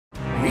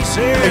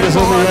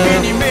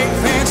Can you make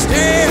fans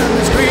stand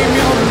and scream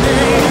your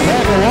name?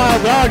 Pack of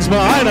wild dogs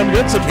behind him,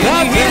 gets some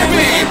Can you hear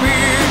contact.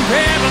 me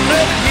grabbing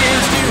up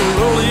against you,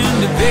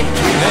 rolling to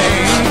victory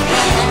lane?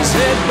 He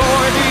said,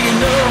 boy, do you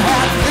know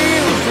how it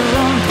feels to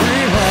run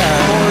pretty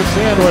hard? More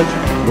sandwich.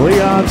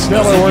 Leon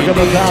Stiller working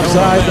the top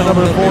side, the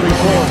number 44.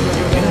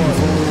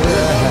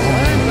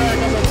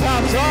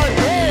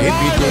 If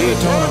you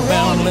Daytona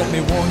bound, let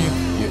me warn you,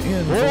 you're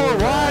in for Four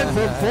wide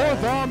from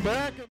fourth on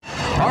back.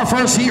 Our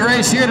first heat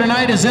race here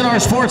tonight is in our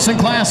sportsman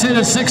class. It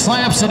is 6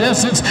 laps of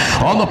distance.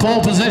 On the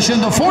pole position,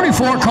 the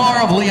 44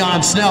 car of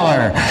Leon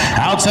Sneller.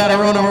 Outside of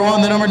row number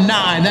 1, the number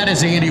 9, that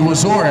is Andy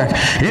Wazorek.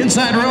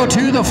 Inside row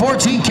 2, the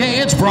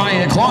 14K, it's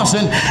Brian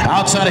Clausen.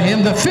 Outside of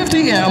him, the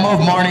 50M of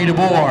Marnie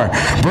DeBoer.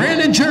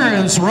 Brandon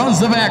Jurens runs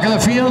the back of the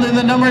field in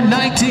the number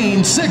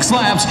 19, 6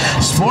 laps,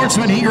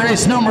 sportsman heat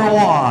race number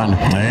 1.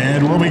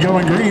 And we'll be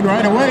going green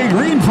right away.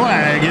 Green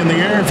flag in the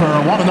air for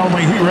our one and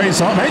only heat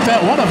race. I'll make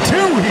that one of 2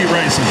 heat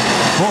races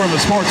for the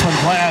sportsman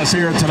class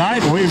here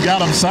tonight. We've got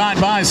them side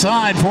by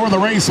side for the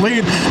race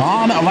lead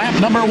on lap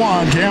number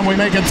 1. Can we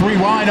make it 3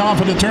 wide off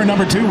into turn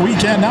number 2? We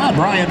cannot.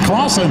 Brian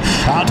Clausen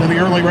out to the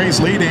early race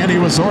lead. Andy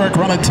Wazorek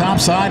running top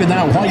side in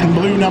that white and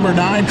blue number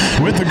 9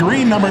 with the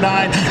green number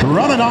 9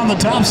 running on the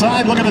top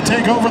side, looking to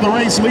take over the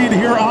race lead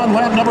here on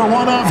lap number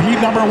 1 of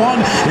heat number 1.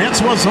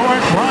 It's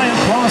Wazorek, Brian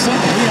Clausen,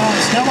 Leon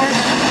Sneller,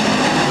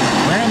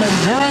 Brandon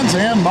Jurens,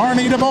 and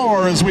Marnie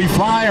DeBoer as we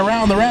fly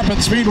around the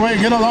Rapid Speedway.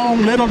 Get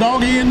along, little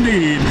doggy,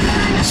 indeed.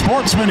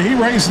 Sportsman heat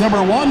race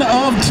number 1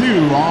 of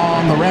 2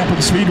 on the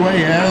Rapid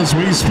Speedway as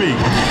we speak.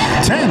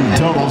 10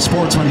 total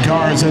sportsman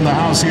cars in the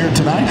house here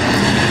tonight.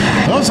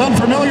 Those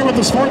unfamiliar with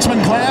the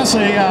sportsman class,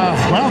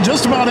 well,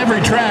 just about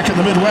every track in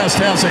the Midwest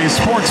has a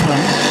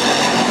sportsman.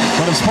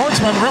 But a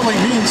sportsman really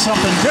means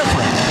something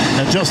different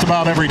at just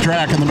about every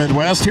track in the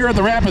Midwest. Here at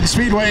the Rapid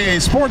Speedway,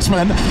 a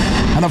sportsman,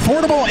 an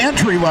affordable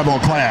entry-level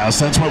class.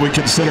 That's what we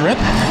consider it.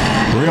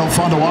 Real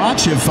fun to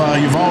watch if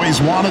you've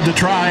always wanted to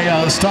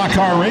try stock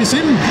car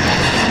racing,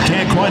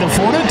 can't quite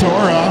afford it,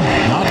 or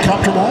not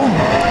comfortable,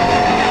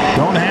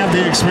 don't have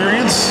the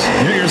experience.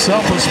 Get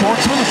yourself a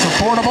sportsman. It's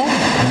affordable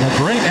and a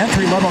great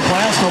entry-level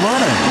class to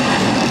learn it.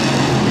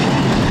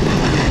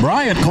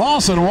 Brian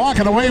Clausen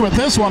walking away with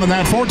this one in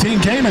that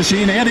 14K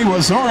machine. Andy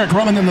Wazorek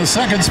running in the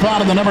 2nd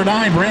spot in the number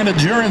 9. Brandon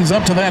Jurens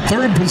up to that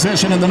 3rd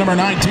position in the number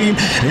 19.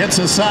 It's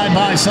a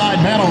side-by-side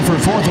battle for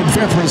 4th and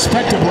 5th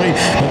respectively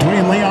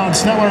between Leon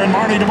Sneller and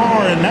Marnie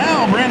DeBoer. And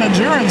now Brandon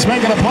Jurens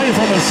making a play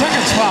for the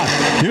 2nd spot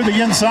to the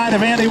inside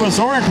of Andy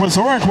Wazorek.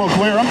 Wazorek will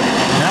clear him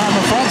down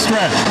the front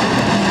stretch.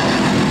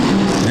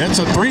 It's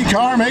a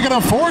 3-car making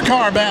a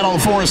 4-car battle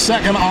for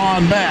 2nd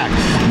on back.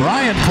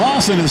 Brian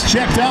Clausen is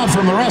checked out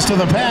from the rest of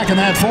the pack in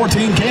that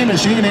 14K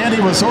machine. Andy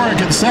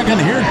Wazorek in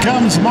 2nd. Here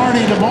comes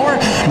Marnie DeBoer.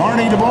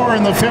 Marnie DeBoer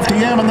in the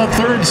 50M in the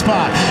 3rd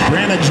spot.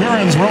 Brandon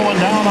Jurens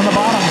rolling down on the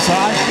bottom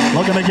side,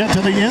 looking to get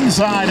to the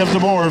inside of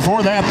DeBoer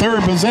for that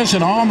 3rd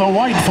position on the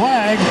white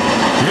flag.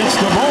 It's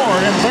DeBoer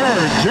in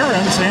 3rd.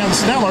 Jurens and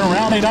Sneller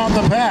rounding out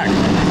the pack.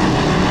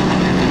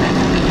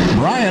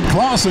 Brian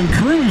Clausen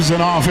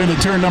cruising off into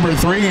turn number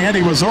 3.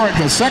 Andy Wazorek,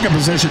 the 2nd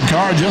position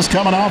car, just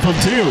coming off of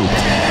 2.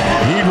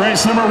 Heat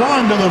race number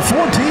 1 to the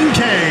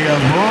 14K of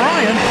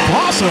Brian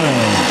Clausen.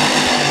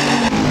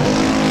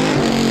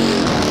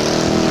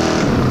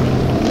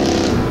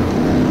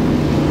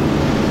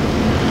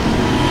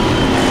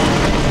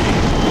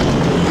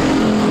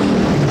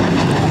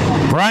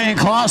 Brian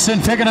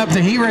Clausen picking up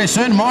the heat race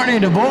win. Marnie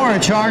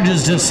DeBoer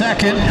charges to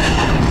 2nd.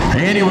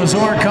 Andy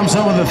Wazorek comes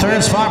up with the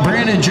 3rd spot.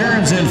 Brandon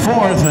Jurens in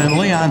 4th, and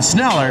Leon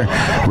Sneller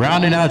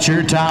rounding out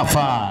your top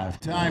 5.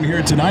 Time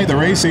here tonight. The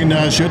racing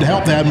should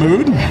help that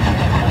mood.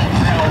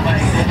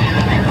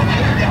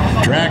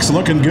 Track's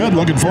looking good.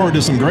 Looking forward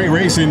to some great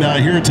racing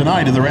here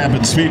tonight in the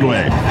Rapid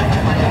Speedway.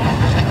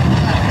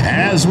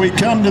 As we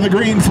come to the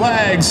green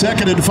flag,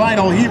 2nd and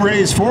final heat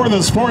race for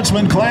the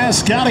sportsman class.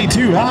 Scotty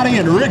Too Hottie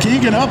and Rick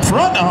Egan up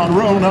front on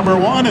row number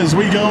 1 as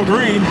we go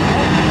green.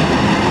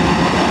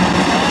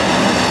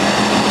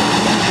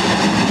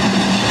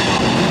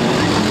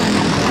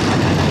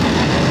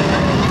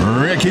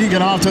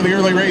 Keegan off to the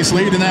early race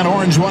lead in that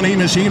orange 1E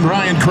machine.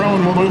 Brian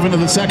Crone will move into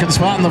the 2nd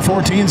spot in the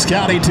 14.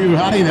 Scotty Too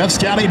Hottie. That's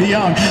Scotty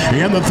DeYoung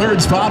in the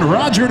 3rd spot.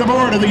 Roger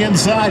DeBoer to the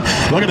inside,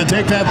 looking to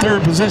take that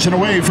 3rd position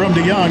away from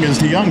DeYoung as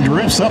DeYoung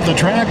drifts up the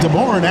track.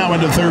 DeBoer now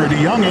into 3rd.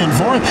 DeYoung in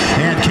 4th.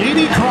 And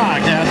Katie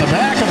Kroc at the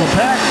back of the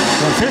pack.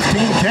 The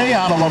 15K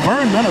out of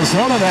Laverne,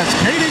 Minnesota. That's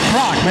Katie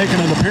Kroc making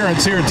an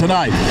appearance here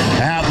tonight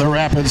at the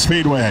Rapid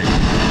Speedway.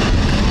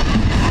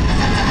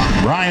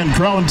 Brian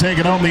Crone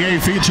taking home the A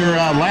feature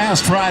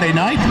last Friday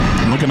night.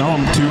 Looking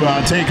home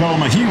to take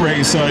home a heat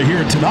race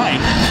here tonight.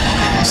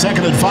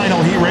 2nd and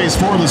final heat race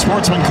for the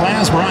sportsman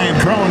class. Brian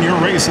Crone, your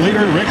race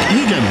leader. Rick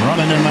Egan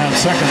running in that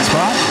 2nd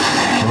spot.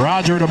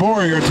 Roger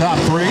DeBoer, your top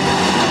 3.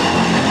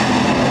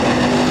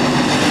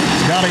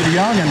 Scotty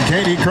DeYoung and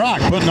Katie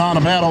Kroc putting on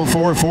a battle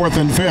for 4th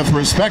and 5th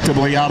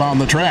respectively out on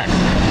the track.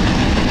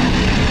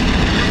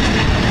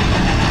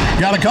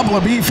 Got a couple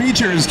of B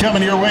features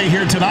coming your way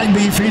here tonight.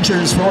 B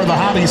features for the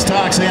hobby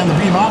stocks and the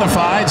B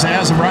modifieds.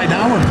 As of right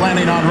now, we're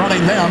planning on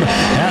running them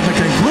at the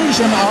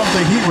conclusion of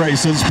the heat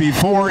races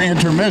before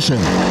intermission.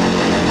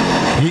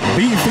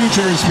 B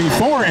features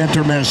before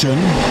intermission.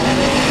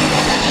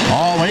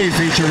 All A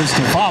features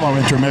to follow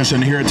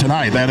intermission here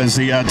tonight. That is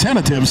the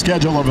tentative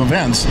schedule of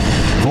events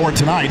for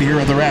tonight here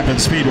at the Rapid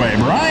Speedway.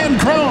 Brian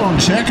Crone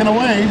checking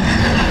away.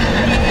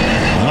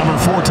 The number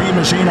 14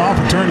 machine off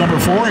of turn number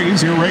 4.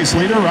 He's your race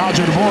leader.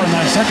 Roger DeBoer in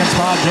that second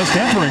spot, just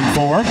entering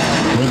 4,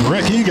 with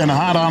Rick Egan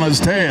hot on his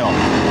tail.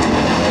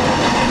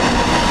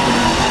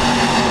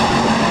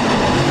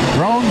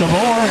 Crone,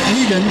 DeBoer,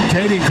 Egan,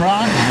 Katie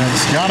Crock, and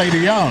Scotty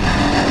DeYoung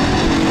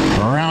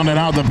rounding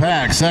out the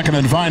pack. Second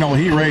and final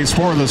heat race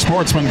for the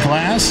sportsman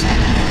class.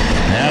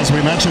 As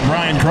we mentioned,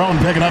 Brian Crone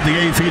picking up the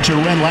A feature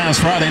win last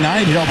Friday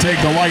night. He'll take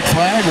the white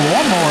flag.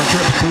 One more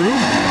trip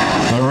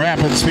through the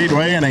Rapid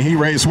Speedway, and a heat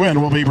race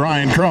win will be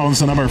Brian Crone's,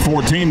 the number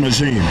 14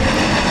 machine.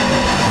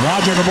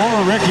 Roger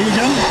DeBoer, Rick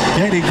Egan,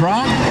 Katie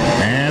Crock,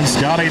 and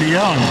Scotty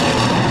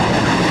DeYoung.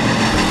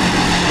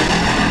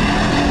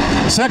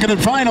 Second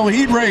and final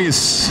heat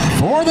race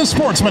for the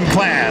sportsman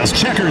class.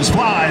 Checkers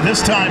fly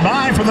this time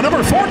by for the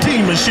number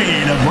 14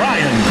 machine of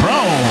Brian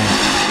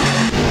Crone.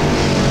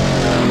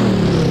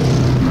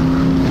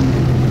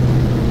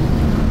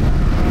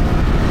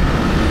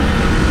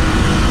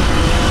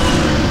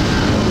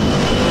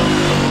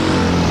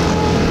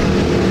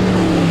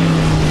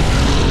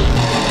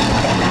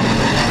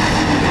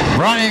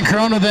 Brian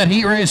Crone with that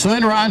heat race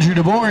win. Roger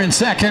DeBoer in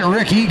second.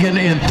 Rick Egan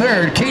in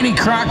third. Katie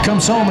Crock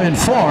comes home in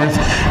fourth.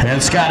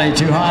 And Scotty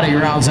Tuhati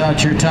rounds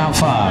out your top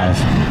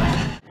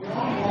 5.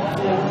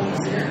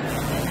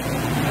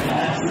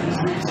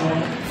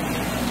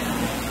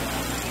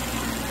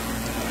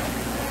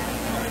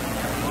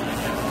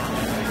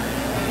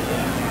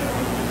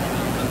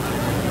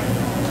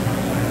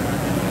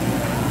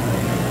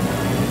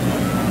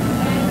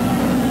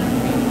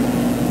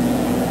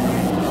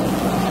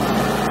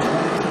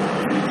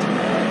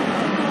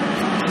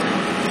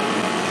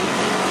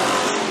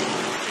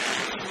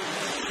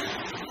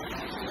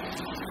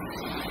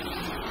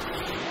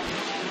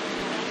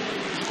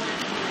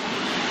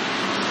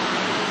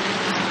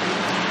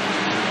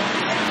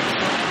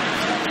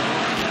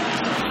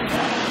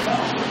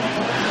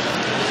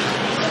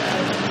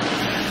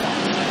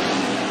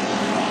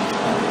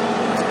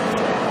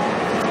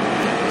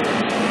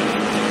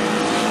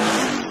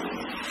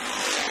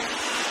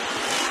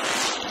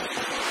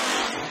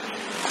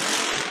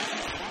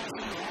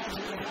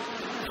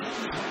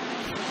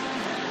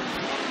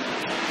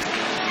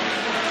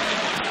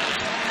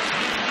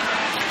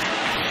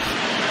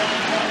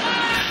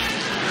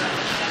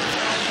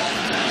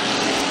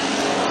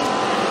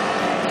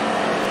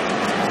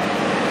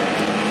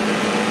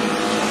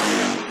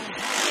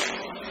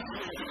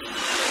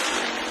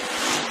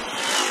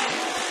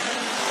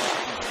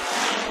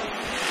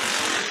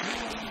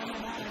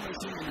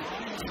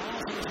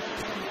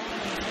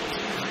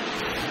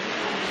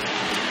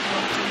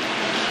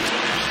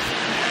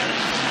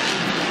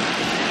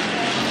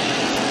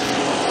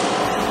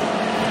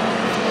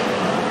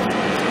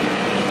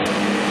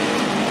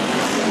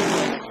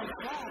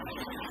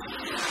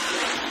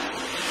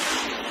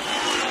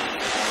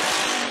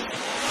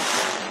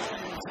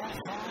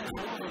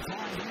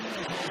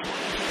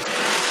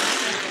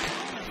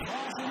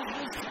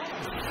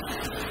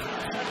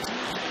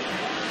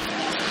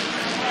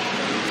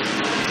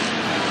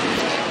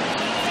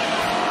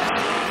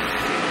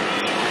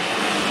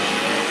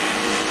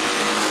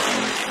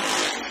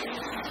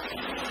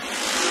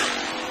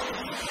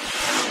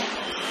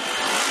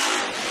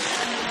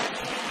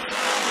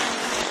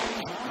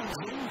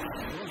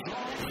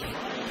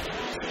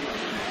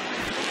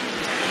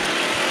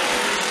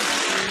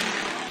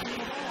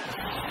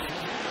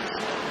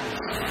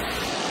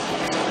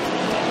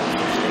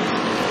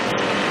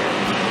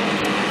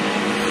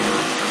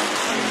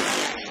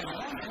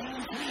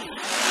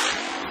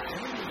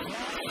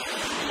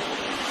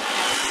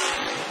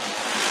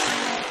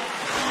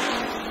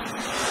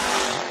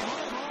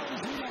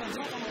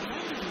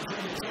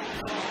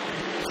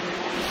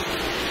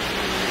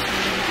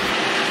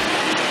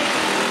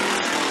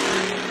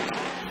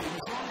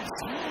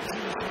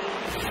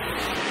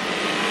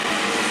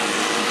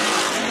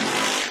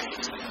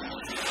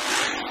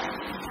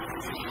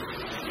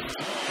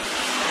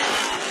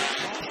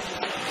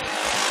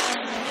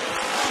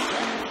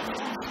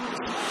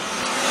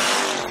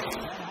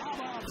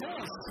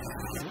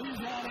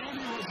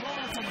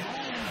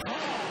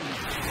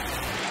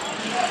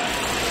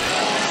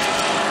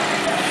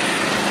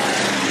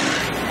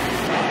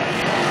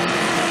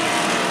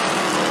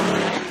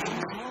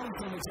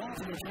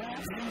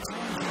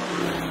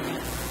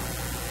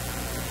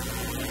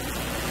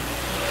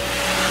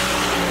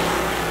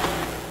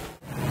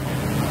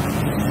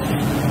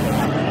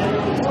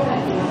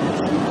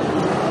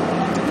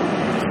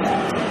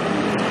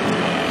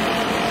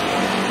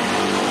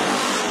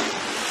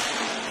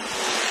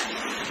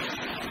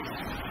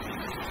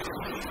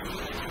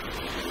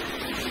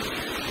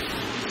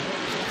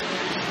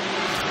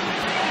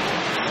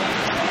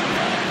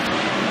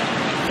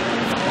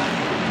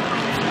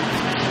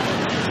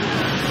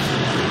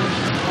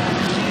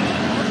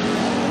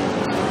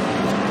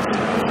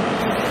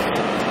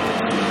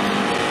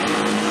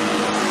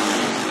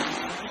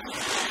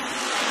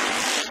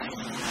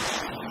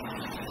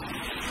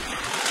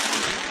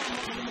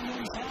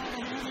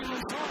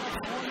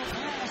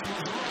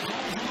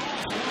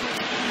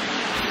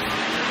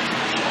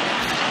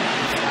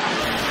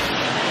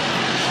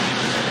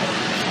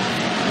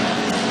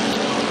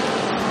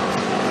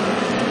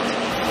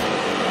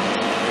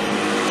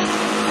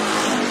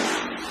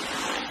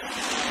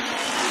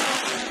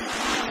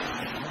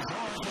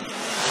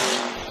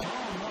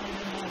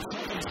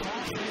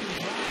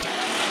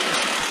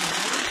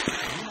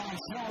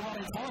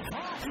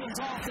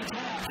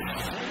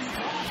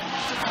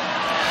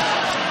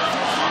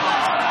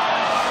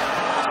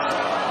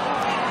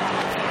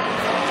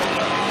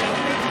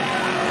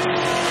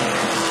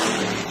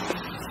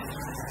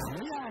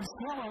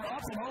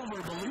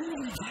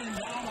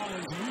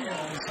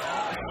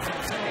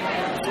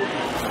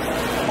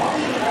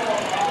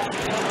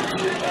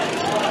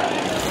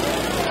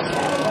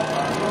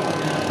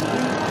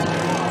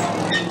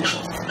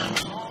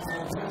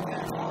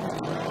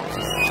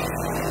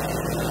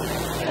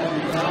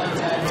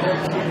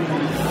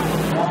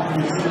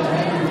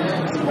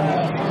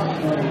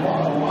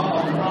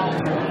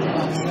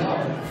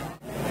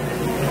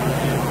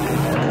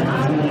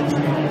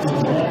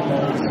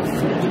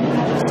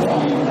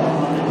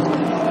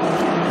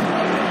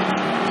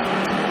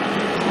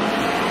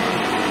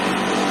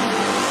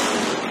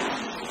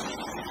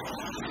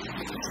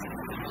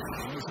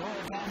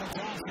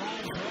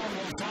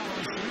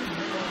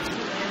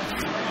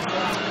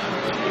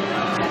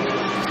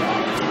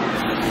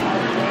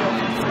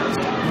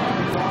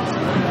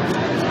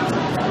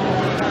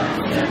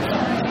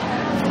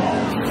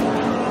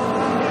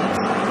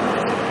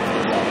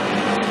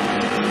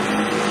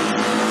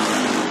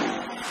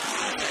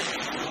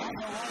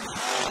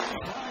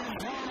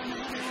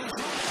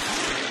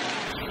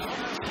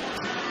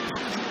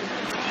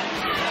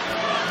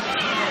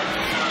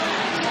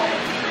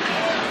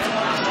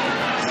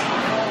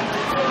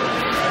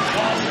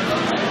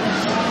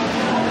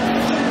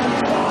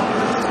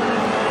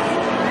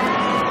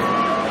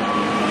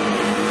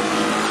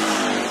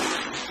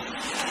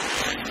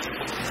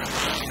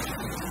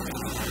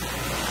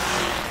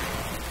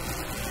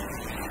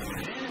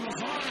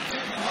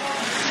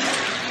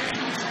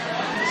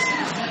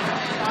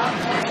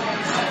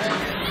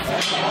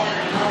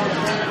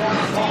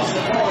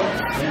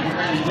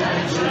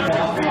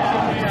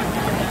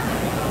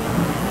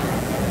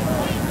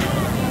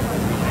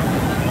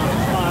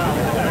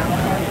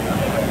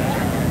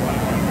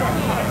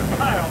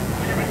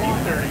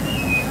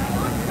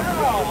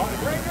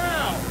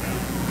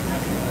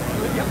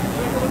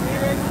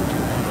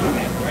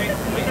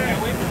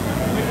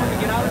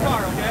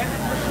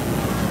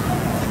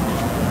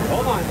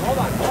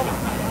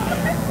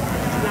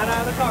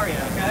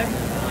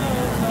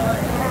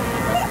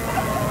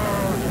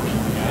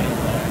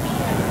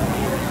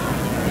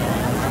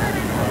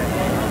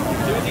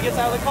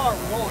 Out of the car,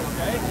 we're rolling,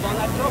 okay? As long as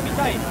that trophy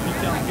tight.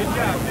 Good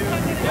job, dude.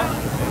 Yep.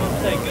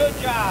 Say good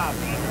job.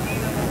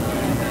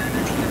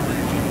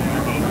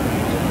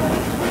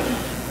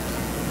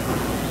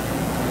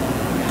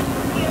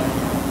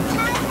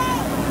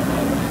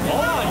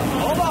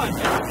 Hold on.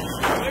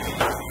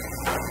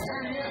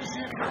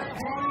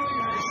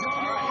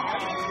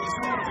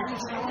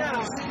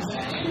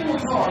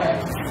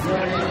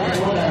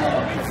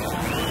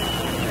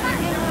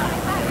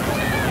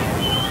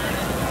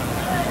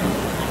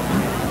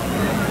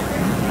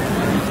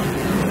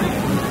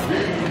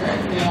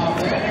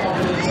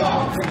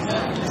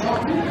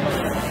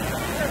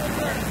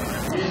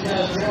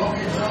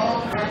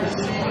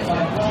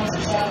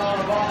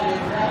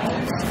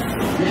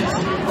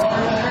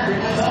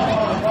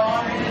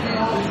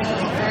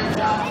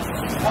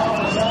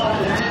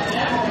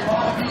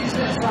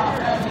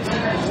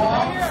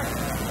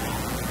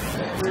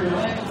 For your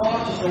land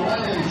causes the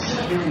weather is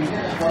shipping here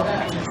at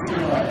Rapid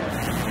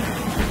Speedway.